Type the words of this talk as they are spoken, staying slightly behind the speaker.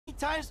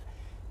times...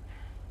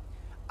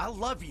 I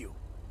love you.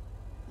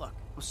 Look,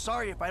 I'm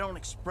sorry if I don't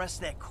express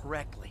that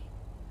correctly.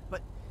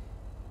 But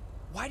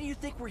why do you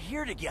think we're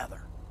here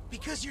together?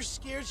 Because you're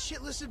scared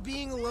shitless of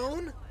being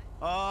alone?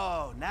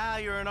 Oh, now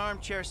you're an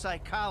armchair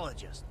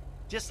psychologist.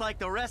 Just like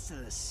the rest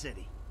of this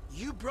city.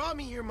 You brought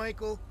me here,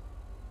 Michael.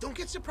 Don't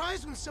get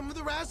surprised when some of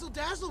the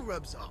razzle-dazzle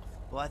rubs off.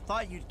 Well, I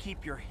thought you'd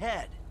keep your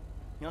head.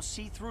 You know,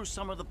 see through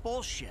some of the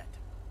bullshit.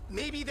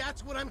 Maybe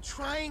that's what I'm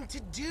trying to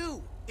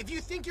do. If you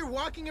think you're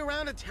walking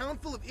around a town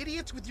full of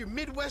idiots with your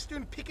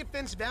Midwestern picket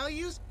fence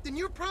values, then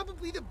you're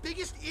probably the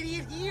biggest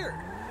idiot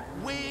here.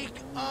 Wake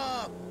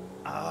up!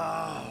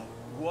 Oh,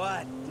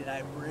 what did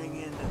I bring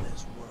into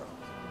this world?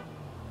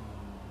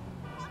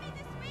 Call me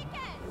this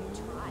weekend. You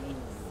tried.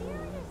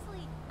 Seriously.